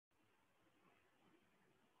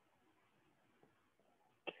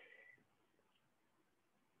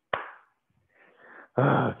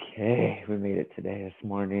Okay, we made it today, this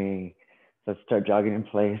morning. So let's start jogging in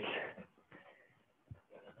place.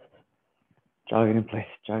 Jogging in place,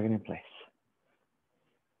 jogging in place.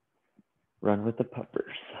 Run with the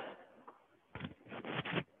puppers.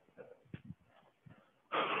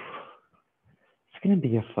 It's gonna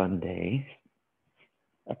be a fun day.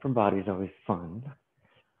 Upper body's always fun.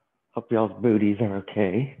 Hope y'all's booties are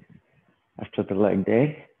okay after the leg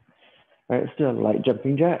day. All right, let's do a light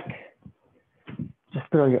jumping jack. Just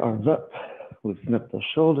throw your arms up, loosen up those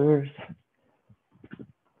shoulders.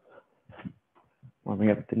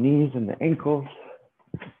 Warming up the knees and the ankles.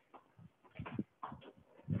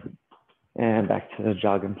 And back to the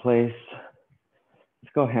jog in place.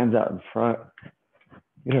 Let's go hands out in front.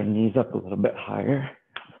 Get our knees up a little bit higher.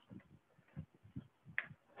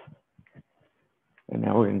 And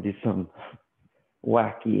now we're gonna do some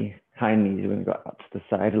wacky high knees. We're gonna go out to the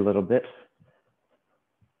side a little bit.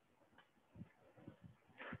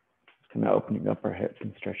 Kind of opening up our hips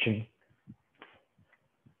and stretching.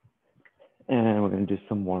 And we're gonna do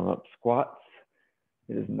some warm up squats.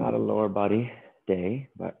 It is not a lower body day,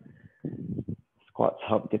 but squats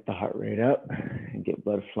help get the heart rate up and get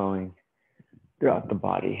blood flowing throughout the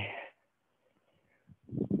body.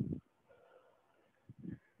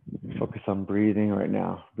 Focus on breathing right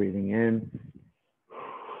now. Breathing in.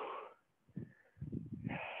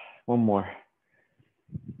 One more.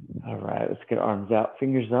 All right, let's get arms out,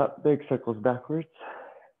 fingers up, big circles backwards.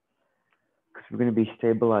 Because we're going to be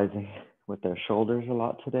stabilizing with our shoulders a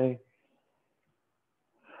lot today.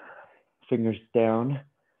 Fingers down,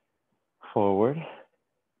 forward.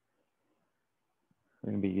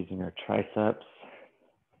 We're going to be using our triceps,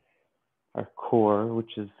 our core,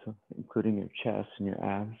 which is including your chest and your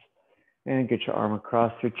abs. And get your arm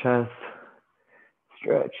across your chest.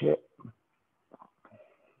 Stretch it.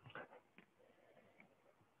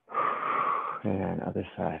 And other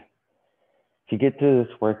side. If you get through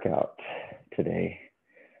this workout today,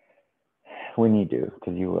 when you do,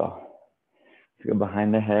 because you will, if you go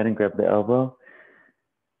behind the head and grab the elbow,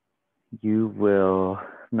 you will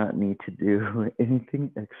not need to do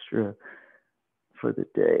anything extra for the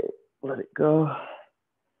day. Let it go,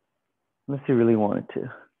 unless you really wanted to.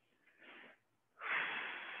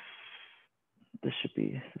 This should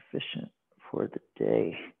be sufficient for the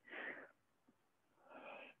day.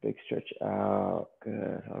 Big stretch out,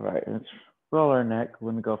 good. All right, let's roll our neck. We're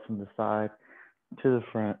gonna go from the side to the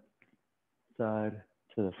front, side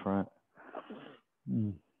to the front.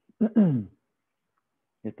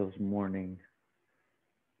 Get those morning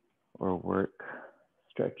or work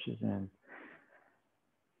stretches in.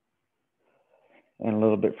 And a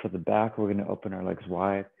little bit for the back, we're gonna open our legs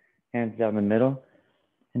wide, hands down the middle,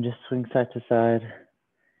 and just swing side to side.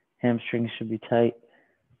 Hamstrings should be tight.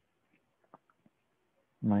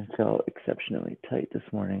 Mine felt exceptionally tight this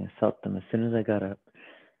morning. I felt them as soon as I got up.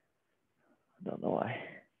 I don't know why.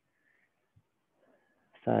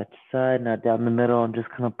 Side to side, now down the middle, and just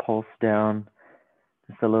kind of pulse down.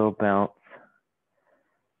 Just a little bounce.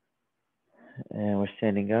 And we're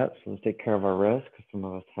standing up, so let's take care of our wrists, because some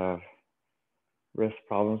of us have wrist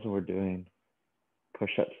problems when we're doing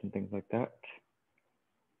push-ups and things like that.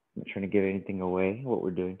 I'm not trying to give anything away, what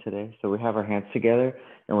we're doing today. So we have our hands together,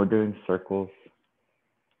 and we're doing circles.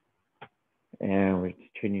 And we're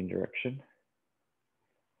changing direction.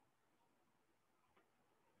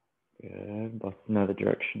 Good. Both another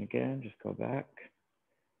direction again. Just go back.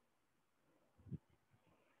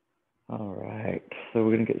 All right. So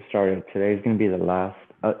we're going to get started. Today is going to be the last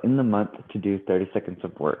in the month to do 30 seconds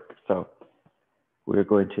of work. So we're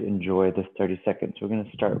going to enjoy this 30 seconds. We're going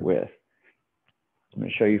to start with, I'm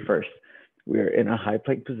going to show you first. We're in a high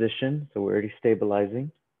plank position. So we're already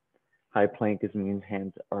stabilizing. High plank means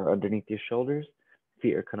hands are underneath your shoulders,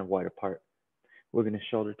 feet are kind of wide apart. We're going to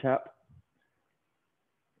shoulder tap,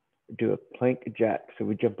 do a plank jack. So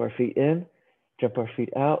we jump our feet in, jump our feet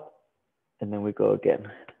out, and then we go again.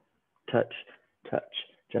 Touch, touch,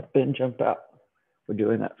 jump in, jump out. We're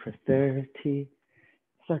doing that for 30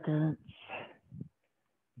 seconds.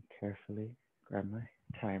 Carefully grab my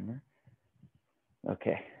timer.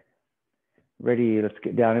 Okay. Ready, let's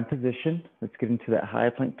get down in position. Let's get into that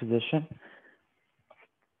high plank position.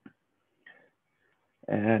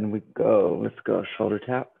 And we go, let's go shoulder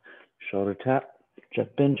tap,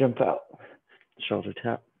 jump in, jump out. Shoulder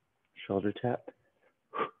tap, shoulder tap.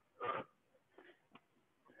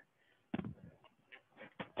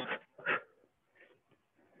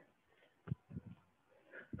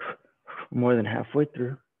 More than halfway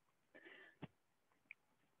through.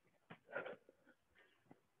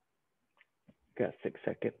 Got 6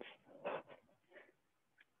 seconds.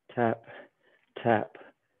 Tap, tap,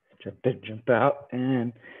 Jump in, jump out,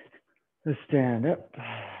 and stand up.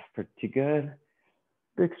 Pretty good.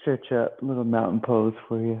 Big stretch up, little mountain pose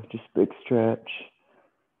for you. Just big stretch.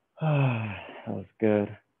 That was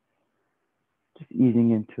good. Just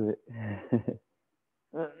easing into it.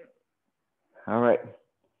 All right.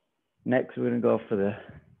 Next, we're going to go for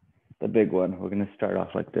the big one. We're going to start off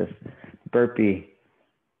like this. Burpee.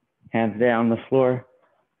 Hands down on the floor.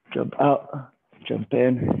 Jump out. Jump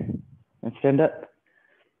in. And stand up.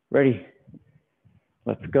 Ready.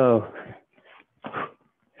 Let's go.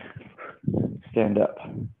 Stand up.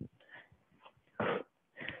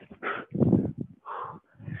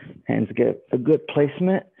 Hands get a good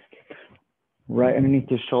placement right underneath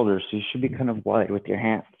your shoulders. So you should be kind of wide with your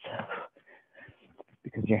hands,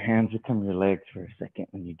 because your hands become your legs for a second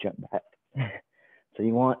when you jump back. So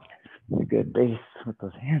you want a good base with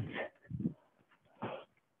those hands.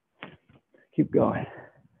 Keep going.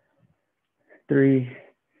 3,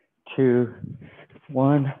 2,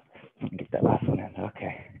 1. Let me get that last one in.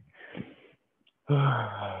 Okay.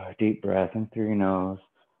 Deep breath in through your nose,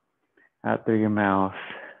 out through your mouth.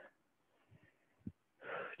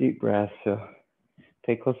 Deep breath. So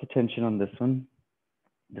pay close attention on this one.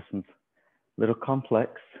 This one's a little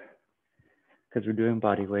complex because we're doing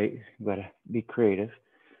body weight. You gotta be creative.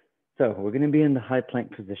 So we're gonna be in the high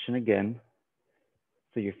plank position again.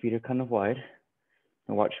 So your feet are kind of wide.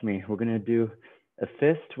 Now watch me. We're gonna do a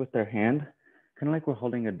fist with our hand, kind of like we're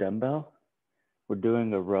holding a dumbbell. We're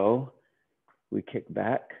doing a row. We kick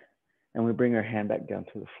back and we bring our hand back down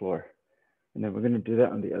to the floor. And then we're gonna do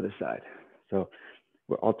that on the other side. So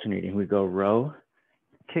we're alternating. We go row,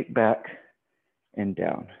 kick back, and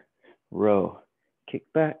down. Row,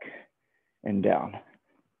 kick back, and down.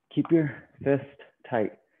 Keep your fist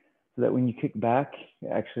tight so that when you kick back,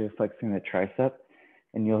 you're actually flexing the tricep,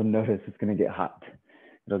 and you'll notice it's gonna get hot.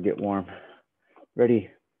 It'll get warm. Ready?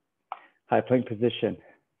 High plank position.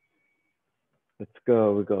 Let's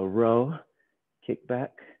go. We go row, kick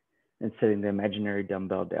back, and setting the imaginary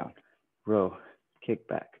dumbbell down. Row, kick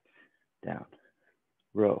back, down.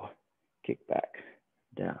 Row, kick back,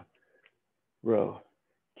 down. Row,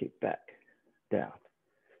 kick back, down.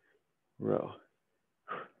 Row.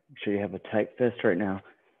 Make sure you have a tight fist right now.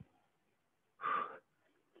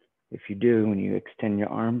 If you do, when you extend your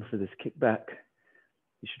arm for this kick back,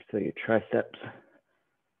 you should feel your triceps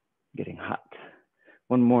getting hot.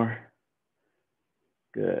 One more.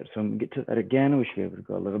 Good. So when we get to that again, we should be able to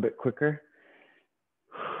go a little bit quicker.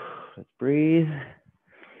 Let's breathe.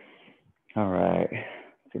 All right.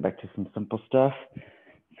 Let's get back to some simple stuff.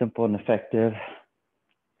 Simple and effective.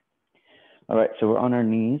 All right, so we're on our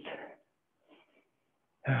knees.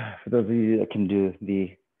 For those of you that can do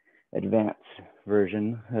the advanced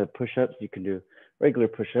version of push-ups, you can do regular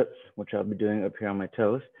push-ups, which I'll be doing up here on my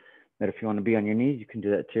toes. But if you want to be on your knees, you can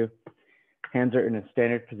do that too. Hands are in a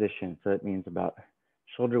standard position, so that means about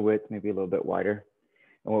shoulder width, maybe a little bit wider.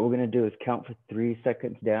 And what we're going to do is count for 3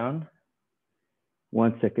 seconds down,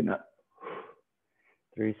 1 second up.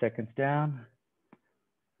 3 seconds down,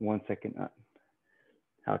 1 second up.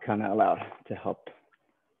 I'll count out loud to help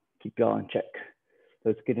keep y'all in check.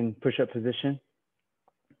 Let's get in push-up position.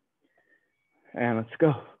 And let's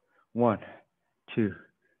go. 1, 2,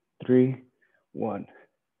 3, 1,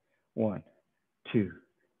 1, 2,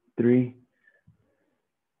 3,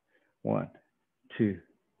 1, 2,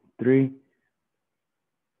 3,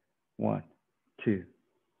 1, 2,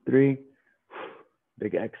 3.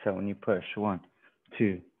 Big exhale when you push. 1,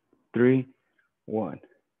 2, 3, 1,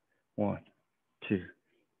 1, 2,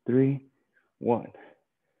 3, 1,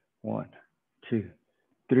 1, 2,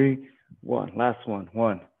 3, 1. Last one.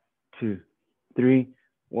 1, 2, 3,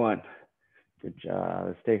 1. Good job.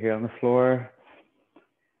 Let's stay here on the floor.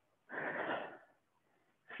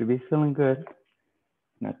 Should be feeling good.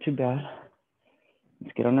 Not too bad.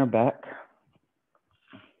 Let's get on our back.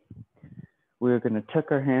 We're going to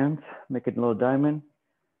tuck our hands, make it a little diamond,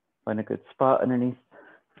 find a good spot underneath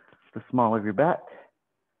the small of your back.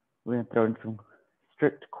 We're going to throw in some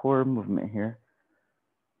strict core movement here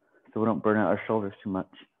so we don't burn out our shoulders too much.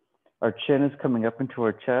 Our chin is coming up into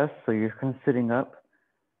our chest, so you're kind of sitting up.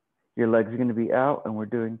 Your legs are going to be out, and we're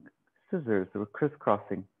doing scissors. So we're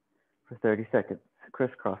crisscrossing for 30 seconds.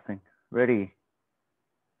 Crisscrossing. Ready?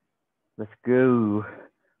 Let's go.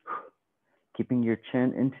 Keeping your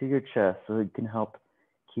chin into your chest so it can help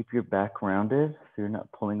keep your back rounded, so you're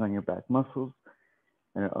not pulling on your back muscles,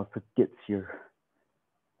 and it also gets your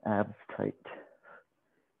abs tight.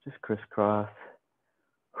 Just crisscross.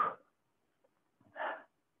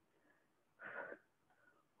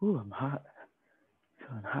 Ooh, I'm hot.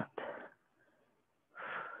 Feeling hot.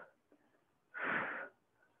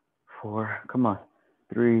 4. Come on.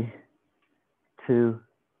 3, 2,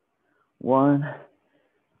 1.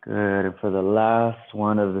 Good. And for the last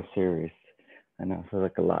one of the series, I know it feels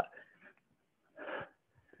like a lot.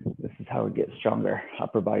 This is how we get stronger,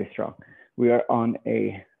 upper body strong. We are on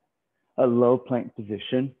a low plank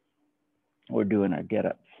position. We're doing our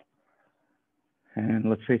get-ups. And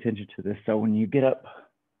let's pay attention to this. So when you get up,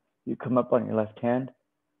 you come up on your left hand,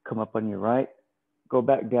 come up on your right, go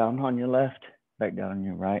back down on your left, back down on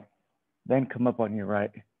your right, then come up on your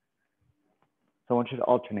right. So I want you to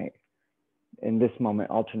alternate. In this moment,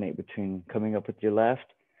 alternate between coming up with your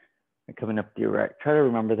left and coming up with your right. Try to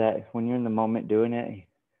remember that when you're in the moment doing it,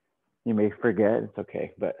 you may forget, it's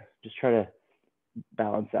okay, but just try to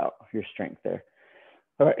balance out your strength there.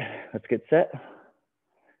 All right, let's get set.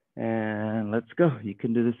 And let's go. You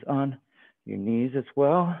can do this on your knees as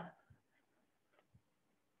well,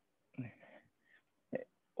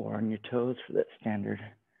 or on your toes for that standard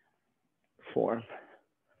form.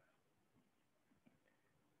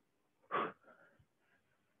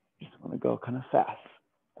 Just want to go kind of fast.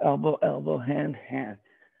 Elbow, elbow, hand, hand.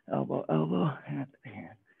 Elbow, elbow, hand,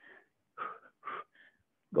 hand.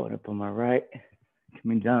 Going up on my right,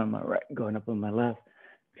 coming down on my right, going up on my left,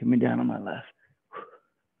 coming down on my left.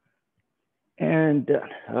 And done.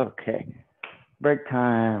 Okay, break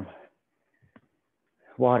time.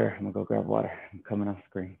 Water, I'm gonna go grab water. I'm coming off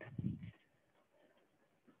screen.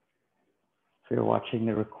 If you're watching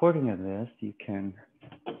the recording of this, you can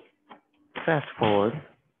fast forward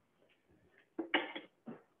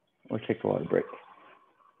or take a water break.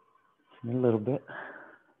 A little bit.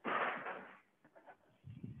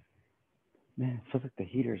 Man, it feels like the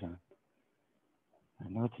heater's on. I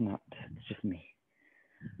know it's not, it's just me.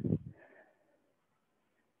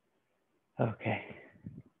 Okay.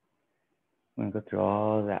 I'm gonna go through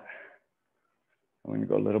all of that. I'm gonna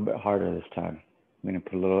go a little bit harder this time. I'm gonna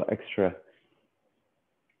put a little extra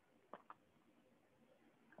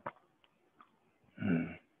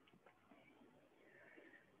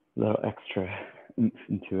oomph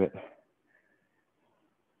into it.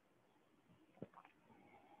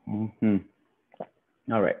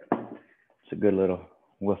 All right, it's a good little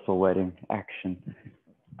whistle wetting action.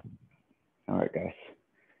 All right, guys.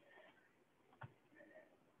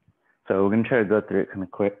 So we're gonna try to go through it kind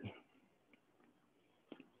of quick.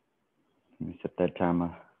 Let me set that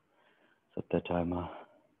timer.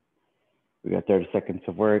 We got 30 seconds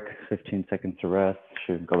of work, 15 seconds of rest.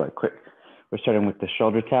 Should go by quick. We're starting with the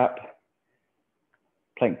shoulder tap,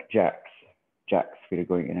 plank jacks. Feet are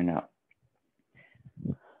going in and out.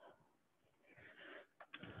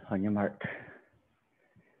 On your mark.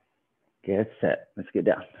 Get set. Let's get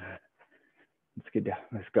down.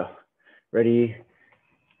 Let's go. Ready?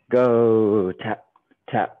 Go. Tap,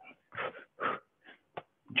 tap.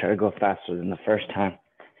 Try to go faster than the first time.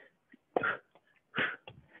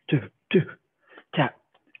 2, 2. Tap,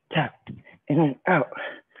 tap. In and out.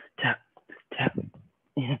 Tap, tap.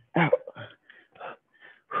 In and out.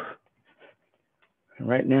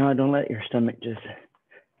 Right now, don't let your stomach just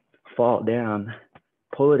fall down.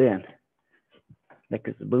 Pull it in. Like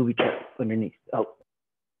it's a booby trap underneath. Oh.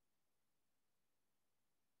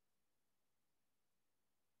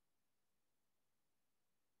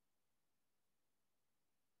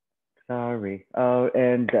 Sorry. Oh,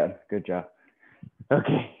 and done. Good job.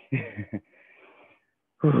 Okay.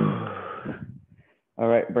 All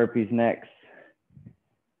right, burpees next.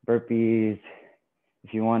 Burpees,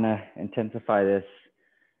 if you want to intensify this,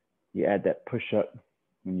 you add that push-up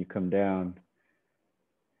when you come down.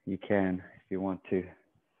 You can if you want to.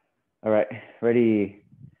 All right, ready?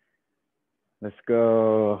 Let's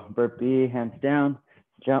go. Burpee, hands down,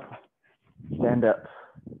 jump, stand up.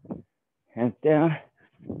 Hands down,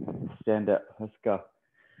 stand up. Let's go.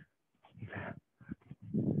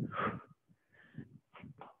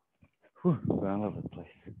 Whew, going all over the place.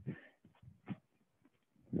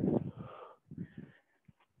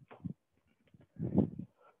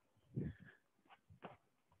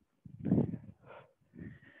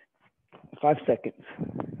 Five seconds.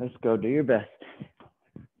 Let's go. Do your best.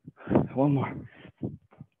 One more.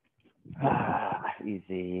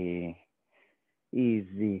 Easy.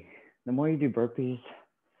 Easy. The more you do burpees,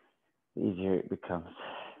 the easier it becomes.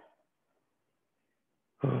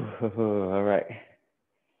 All right.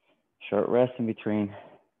 Short rest in between.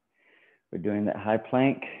 We're doing that high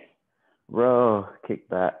plank. Row, kick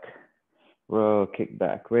back. Row, kick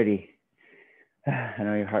back. Ready. I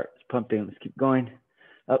know your heart is pumping. Let's keep going.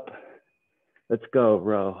 Up. Let's go.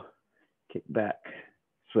 Row, kick back.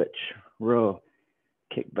 Switch. Row,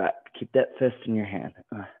 kick back. Keep that fist in your hand.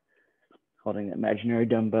 Holding the imaginary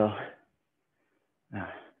dumbbell.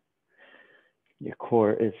 Your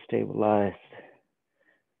core is stabilized.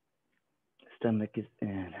 stomach is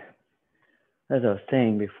in. As I was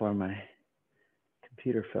saying before my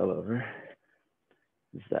computer fell over,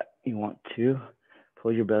 is that you want to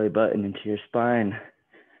pull your belly button into your spine.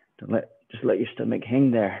 Just let your stomach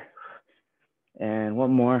hang there. And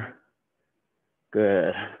one more.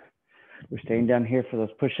 Good. We're staying down here for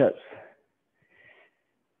those push-ups.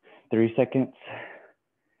 3 seconds.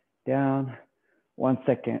 Down. 1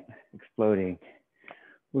 second. Exploding.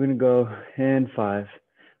 We're going to go in 5,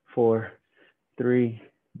 4, 3,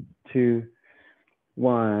 2,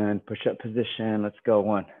 1. Push-up position. Let's go.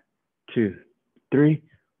 1, 2, 3,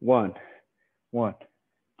 1. 1,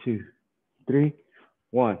 2, 3,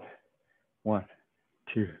 1. 1,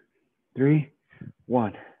 2, 3,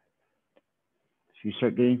 1. If you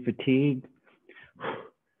start getting fatigued,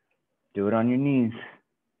 do it on your knees.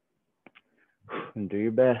 And do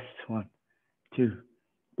your best. 1, 2,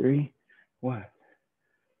 3, 1.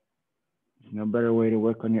 There's no better way to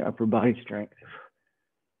work on your upper body strength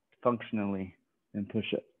functionally than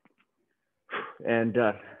push up. And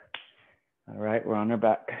done. All right, we're on our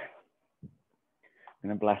back. I'm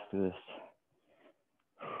gonna blast through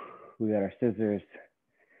this. We got our scissors.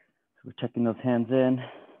 We're checking those hands in.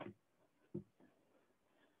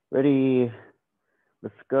 Ready?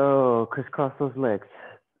 Let's go. Crisscross those legs.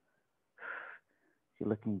 You're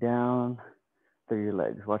looking down through your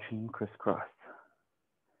legs, watching them crisscross.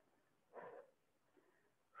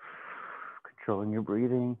 Controlling your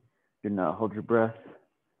breathing. Do not hold your breath.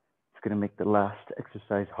 It's gonna make the last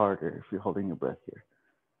exercise harder if you're holding your breath here.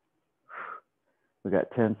 We got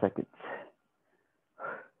 10 seconds.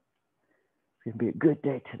 It's gonna be a good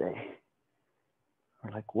day today.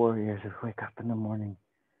 We're like warriors who wake up in the morning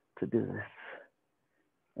to do this.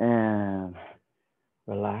 And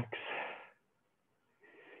relax.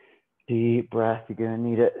 Deep breath, you're gonna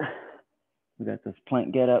need it. We got those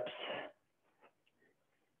plank get-ups.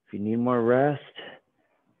 If you need more rest,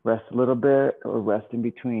 rest a little bit or rest in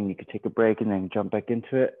between. You could take a break and then jump back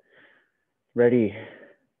into it. Ready?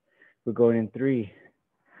 We're going in 3,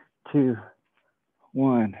 2,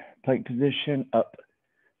 1. Plank position, up.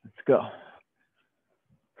 Let's go.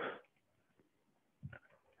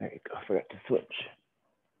 There you go, forgot to switch.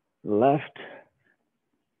 Left,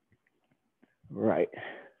 right.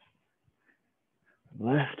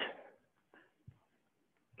 Left,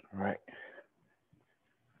 right.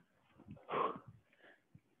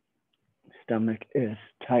 Stomach is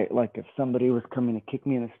tight, like if somebody was coming to kick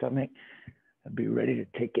me in the stomach, I'd be ready to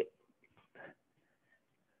take it.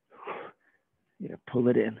 Yeah, pull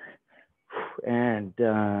it in. And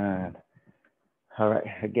done. All right,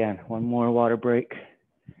 again, one more water break.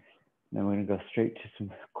 Then we're gonna go straight to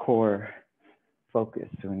some core focus.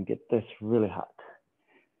 So we're gonna get this really hot.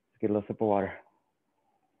 Let's get a little sip of water.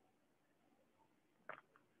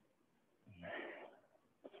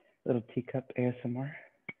 Little teacup ASMR.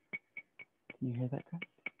 Can you hear that, guys?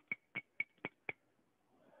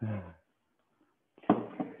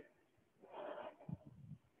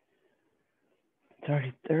 It's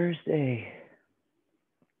already Thursday.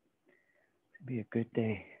 It's gonna be a good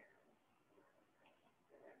day.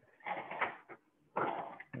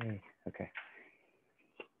 Hey, okay.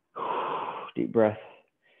 Deep breath.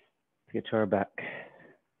 Let's get to our back.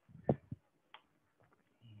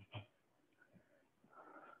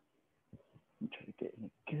 Try to get in a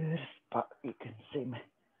good spot. You can see me.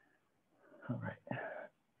 All right.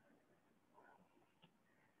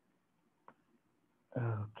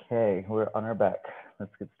 Okay, we're on our back.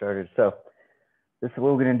 Let's get started. So this is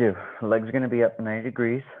what we're gonna do. The legs are gonna be up 90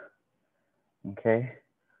 degrees. Okay.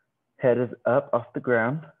 Head is up off the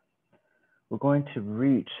ground. We're going to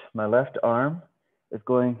reach, my left arm is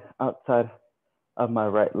going outside of my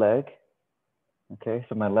right leg. Okay,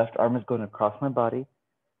 so my left arm is going across my body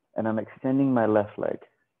and I'm extending my left leg.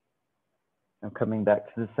 I'm coming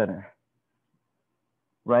back to the center.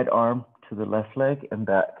 Right arm to the left leg and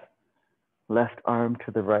back. Left arm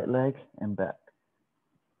to the right leg and back.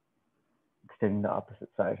 Extending the opposite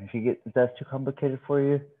side. If that's too complicated for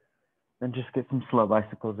you, then just get some slow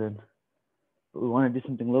bicycles in. But we want to do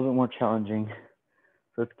something a little bit more challenging.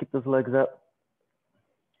 So let's keep those legs up.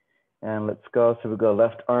 And let's go. So we go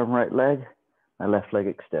left arm, right leg. My left leg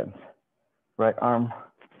extends. Right arm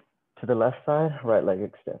to the left side, right leg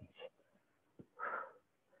extends.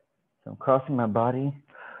 So I'm crossing my body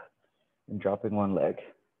and dropping one leg.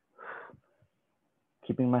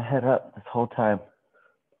 Keeping my head up this whole time.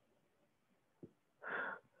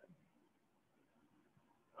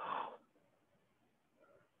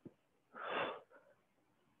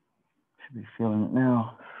 Should be feeling it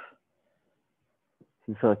now. If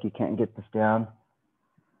you feel like you can't get this down,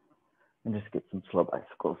 and just get some slow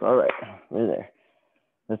bicycles. All right, we're there.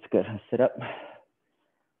 That's good. Sit up.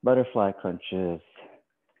 Butterfly crunches.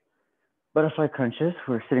 Butterfly crunches,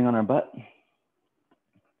 we're sitting on our butt.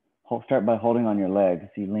 Start by holding on your legs.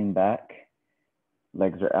 So you lean back,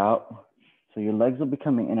 legs are out. So your legs will be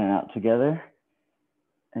coming in and out together,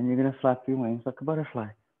 and you're gonna flap your wings like a butterfly.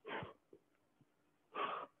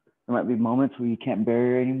 There might be moments where you can't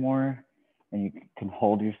bear it anymore, and you can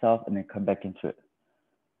hold yourself and then come back into it.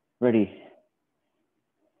 Ready?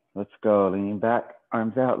 Let's go. Leaning back,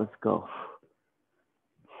 arms out, let's go.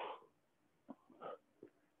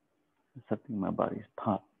 Something in my body's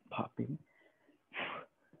popping.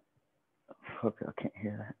 Okay, I can't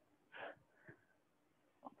hear that.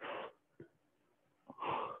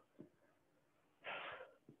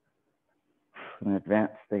 An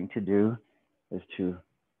advanced thing to do is to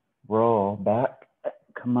roll back,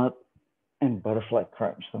 come up, and butterfly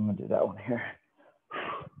crunch. So I'm gonna do that one here.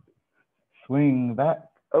 Swing back,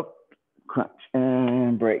 up, crunch,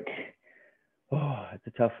 and break. Oh, it's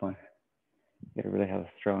a tough one. You gotta really have a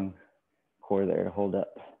strong core there to hold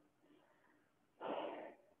up.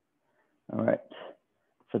 All right,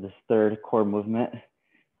 for this third core movement,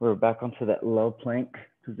 we're back onto that low plank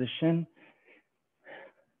position.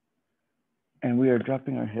 And we are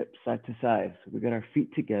dropping our hips side to side. So we got our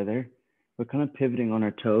feet together. We're kind of pivoting on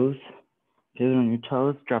our toes. Pivot on your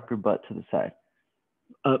toes, drop your butt to the side.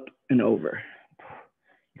 Up and over.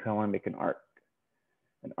 You kind of want to make an arc.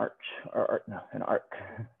 An arch, or an arc.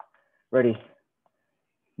 Ready?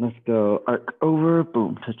 Let's go. Arc over,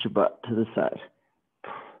 boom, touch your butt to the side.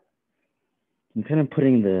 I'm kind of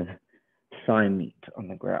putting the thigh meat on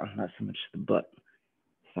the ground, not so much the butt.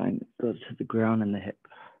 Thigh meat goes to the ground and the hip.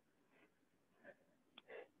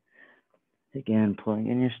 Again, pulling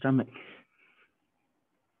in your stomach.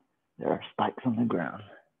 There are spikes on the ground.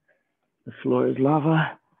 The floor is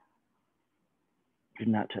lava. Do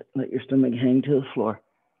not let your stomach hang to the floor.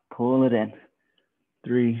 Pull it in.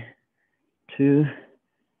 3, 2,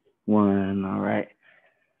 1. All right.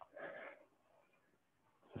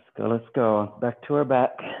 Let's go. Back to our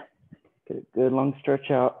back. Get a good long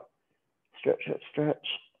stretch out. Stretch, stretch, stretch.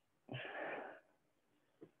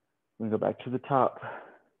 We're gonna go back to the top.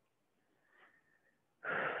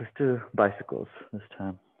 Let's do bicycles this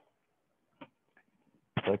time.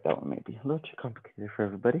 I feel like that one may be a little too complicated for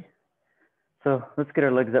everybody. So let's get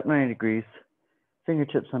our legs up 90 degrees,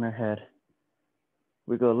 fingertips on our head.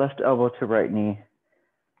 We go left elbow to right knee,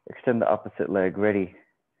 extend the opposite leg. Ready,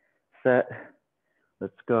 set,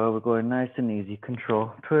 let's go. We're going nice and easy.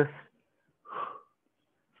 Control, twist.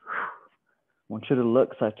 I want you to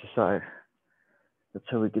look side to side. That's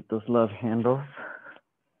how we get those love handles.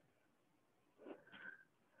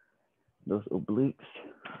 Those obliques,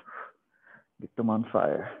 get them on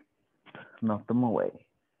fire, melt them away.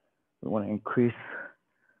 We want to increase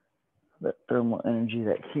that thermal energy,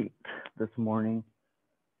 that heat this morning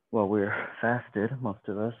while we're fasted, most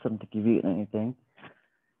of us, some think you've eaten anything.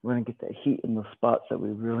 We're going to get that heat in those spots that we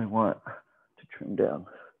really want to trim down.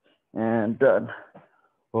 And done.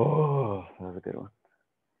 Oh, that was a good one.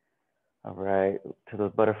 All right, to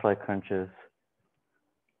those butterfly crunches.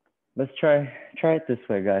 Let's try it this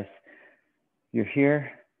way, guys. You're here,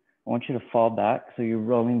 I want you to fall back. So you're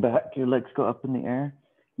rolling back, your legs go up in the air.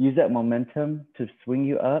 Use that momentum to swing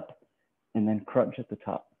you up and then crunch at the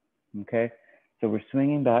top, okay? So we're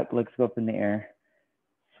swinging back, legs go up in the air,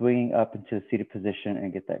 swinging up into a seated position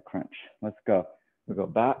and get that crunch. Let's go. We go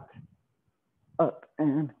back, up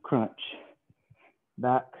and crunch.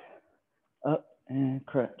 Back, up and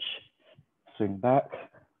crunch. Swing back.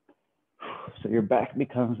 So your back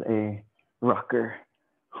becomes a rocker.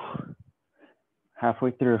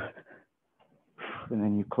 Halfway through, and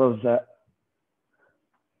then you close that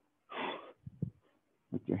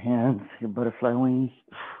with your hands, your butterfly wings.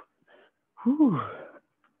 Whew.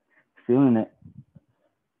 Feeling it.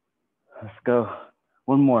 Let's go.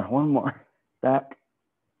 One more. Back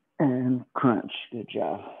and crunch. Good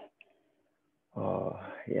job. Oh,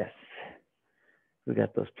 yes. We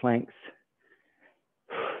got those planks.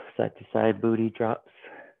 Side to side booty drops.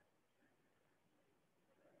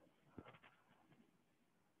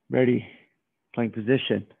 Ready, plank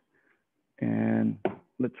position, and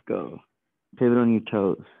let's go. Pivot on your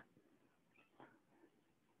toes.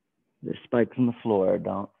 There's spikes on the floor,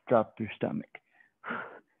 don't drop your stomach.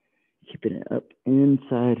 Keeping it up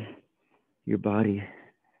inside your body,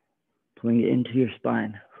 pulling it into your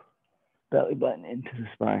spine, belly button into the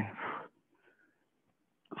spine.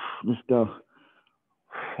 Let's go.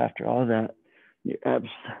 After all that, your abs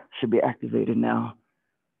should be activated now.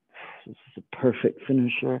 This is a perfect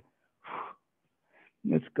finisher.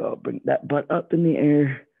 Let's go. Bring that butt up in the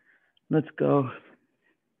air. Let's go.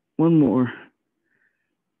 One more.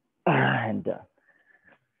 And done.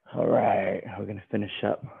 All right, we're gonna finish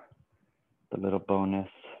up the little bonus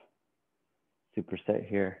superset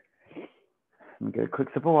here. I'm gonna get a quick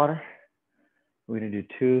sip of water. We're gonna do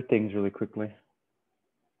two things really quickly.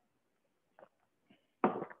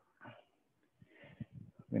 We're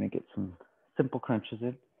gonna get some simple crunches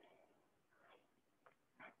in,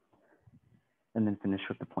 and then finish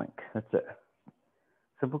with the plank. That's it.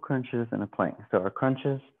 Simple crunches and a plank. So our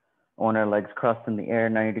crunches, I want our legs crossed in the air,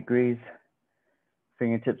 90 degrees.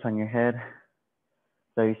 Fingertips on your head.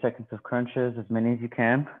 30 seconds of crunches, as many as you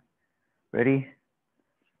can. Ready?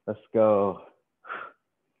 Let's go.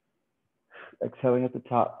 Exhaling at the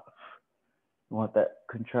top. You want that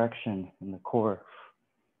contraction in the core.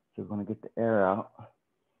 So we're going to get the air out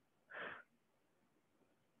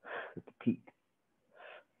at the peak.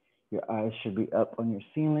 Your eyes should be up on your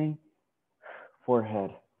ceiling. Forehead.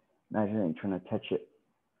 Imagine trying to touch it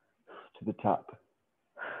to the top.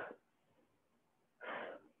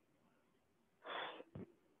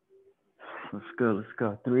 Let's go, let's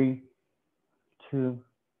go. 3, 2,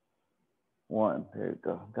 1. There you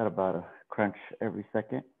go. Got about a crunch every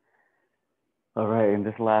second. All right, in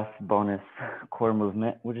this last bonus core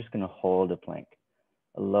movement, we're just gonna hold a plank.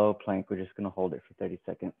 A low plank, we're just gonna hold it for 30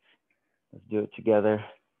 seconds. Let's do it together.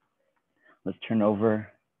 Let's turn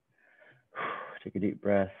over. Take a deep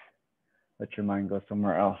breath. Let your mind go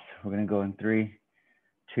somewhere else. We're gonna go in 3,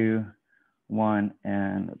 2, 1,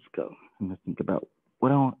 and let's go. I'm gonna think about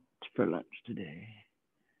what I want for lunch today.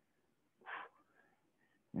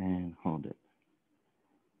 And hold it.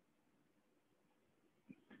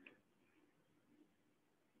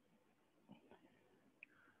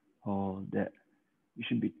 Hold it. You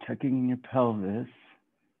should be tucking your pelvis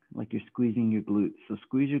like you're squeezing your glutes. So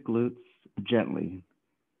squeeze your glutes gently,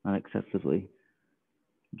 not excessively.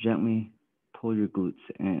 Gently pull your glutes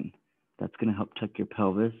in. That's going to help tuck your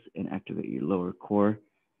pelvis and activate your lower core.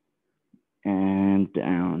 And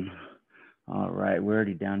down. All right, we're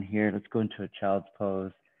already down here. Let's go into a child's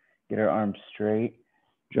pose. Get our arms straight.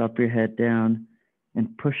 Drop your head down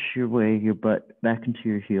and push your butt back into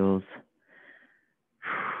your heels.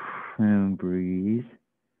 And breathe.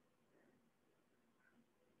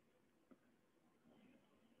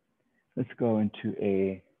 Let's go into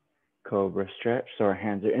a cobra stretch. So our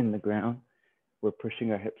hands are in the ground. We're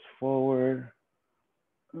pushing our hips forward.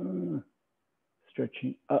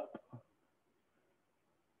 Stretching up.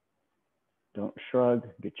 Don't shrug.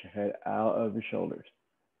 Get your head out of your shoulders.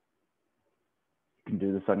 You can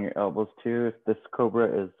do this on your elbows too if this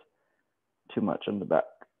cobra is too much on the back.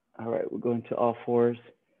 All right, we're going to all fours.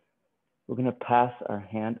 We're going to pass our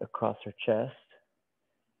hand across our chest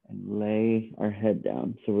and lay our head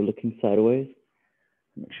down. So we're looking sideways.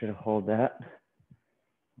 Make sure to hold that.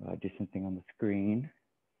 I'll do something on the screen.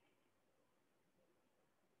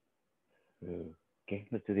 Okay,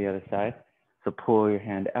 let's do the other side. So pull your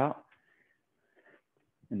hand out.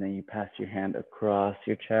 And then you pass your hand across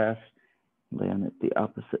your chest. Lay on it the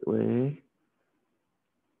opposite way.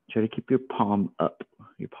 Try to keep your palm up.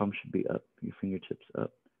 Your palm should be up. Your fingertips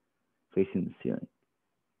up, facing the ceiling.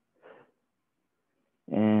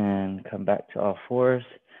 And come back to all fours.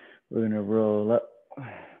 We're going to roll up.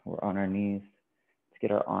 We're on our knees. Let's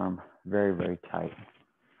get our arm very, very tight.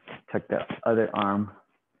 Tuck that other arm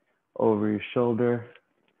over your shoulder,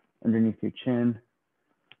 underneath your chin.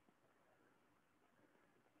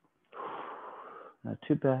 Not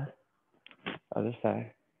too bad. Other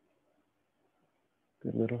side.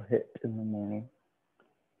 Good little hit in the morning.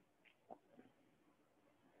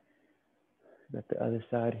 Got the other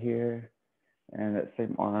side here. And that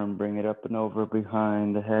same arm, bring it up and over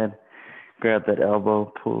behind the head. Grab that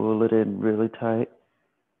elbow, pull it in really tight.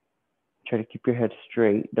 Try to keep your head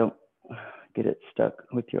straight. Don't get it stuck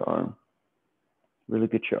with your arm. Really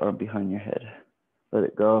get your arm behind your head. Let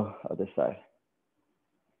it go, other side.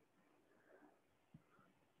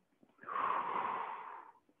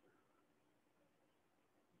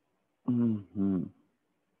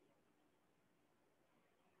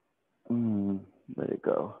 Let it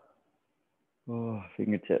go. Oh,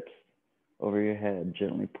 fingertips over your head.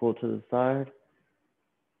 Gently pull to the side.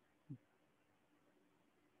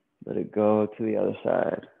 Let it go to the other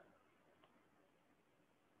side.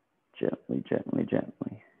 Gently, gently,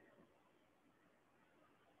 gently.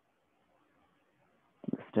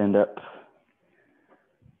 Stand up.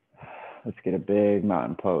 Let's get a big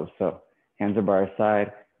mountain pose. So hands are by our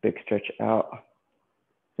side, big stretch out,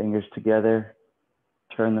 fingers together,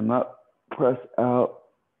 turn them up, press out.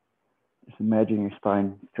 Just imagine your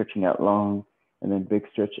spine stretching out long, and then big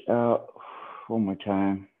stretch out. One more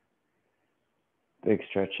time. Big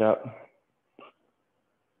stretch out.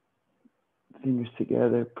 Fingers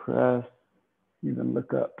together, press, even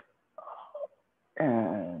look up,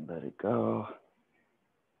 and let it go.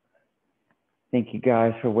 Thank you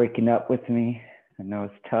guys for waking up with me. I know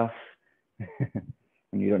it's tough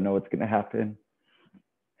when you don't know what's going to happen.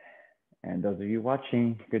 And those of you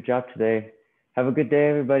watching, good job today. Have a good day,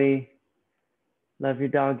 everybody. Love your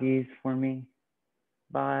doggies for me.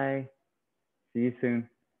 Bye. See you soon.